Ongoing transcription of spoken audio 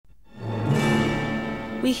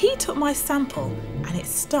We heat up my sample and it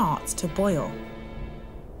starts to boil.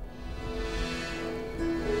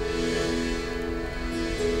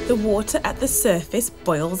 The water at the surface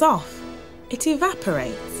boils off. It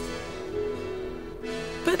evaporates.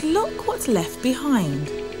 But look what's left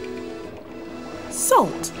behind.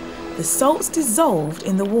 Salt. The salt's dissolved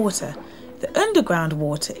in the water. The underground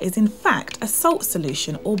water is in fact a salt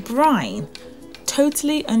solution or brine,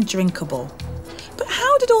 totally undrinkable. But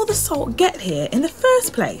how did all the salt get here in the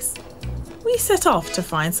first place? We set off to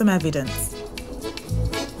find some evidence.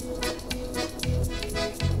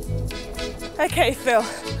 Okay, Phil,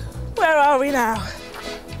 where are we now?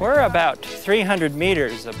 We're about 300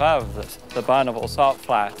 meters above the Bonneville Salt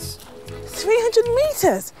Flats. 300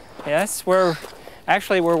 meters? Yes, we're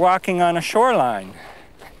walking on a shoreline.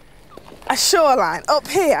 A shoreline up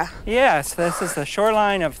here? Yes, this is the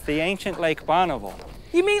shoreline of the ancient Lake Bonneville.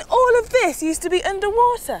 You mean all of this used to be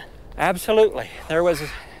underwater? Absolutely. There was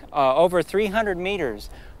over 300 meters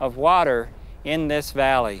of water in this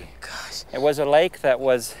valley. Gosh. It was a lake that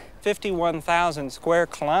was 51,000 square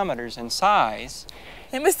kilometers in size.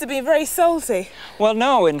 It must have been very salty. Well,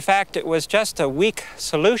 no, in fact, it was just a weak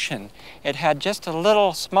solution. It had just a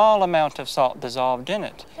little small amount of salt dissolved in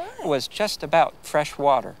it. Right. It was just about fresh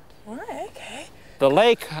water. Right, okay. The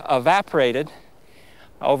lake evaporated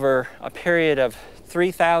over a period of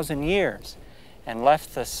 3,000 years and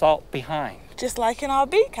left the salt behind. Just like in our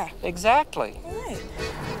beaker. Exactly. Right.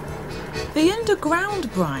 The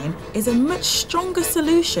underground brine is a much stronger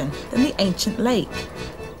solution than the ancient lake.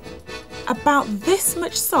 About this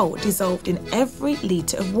much salt dissolved in every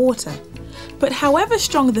litre of water. But however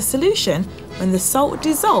strong the solution, when the salt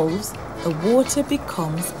dissolves, the water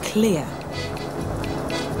becomes clear.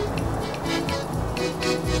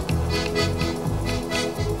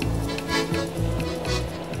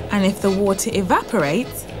 And if the water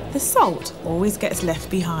evaporates, the salt always gets left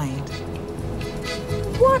behind.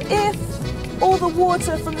 What if all the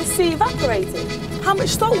water from the sea evaporated? How much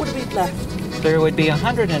salt would be left? There would be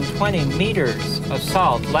 120 meters of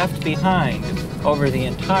salt left behind over the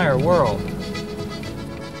entire world.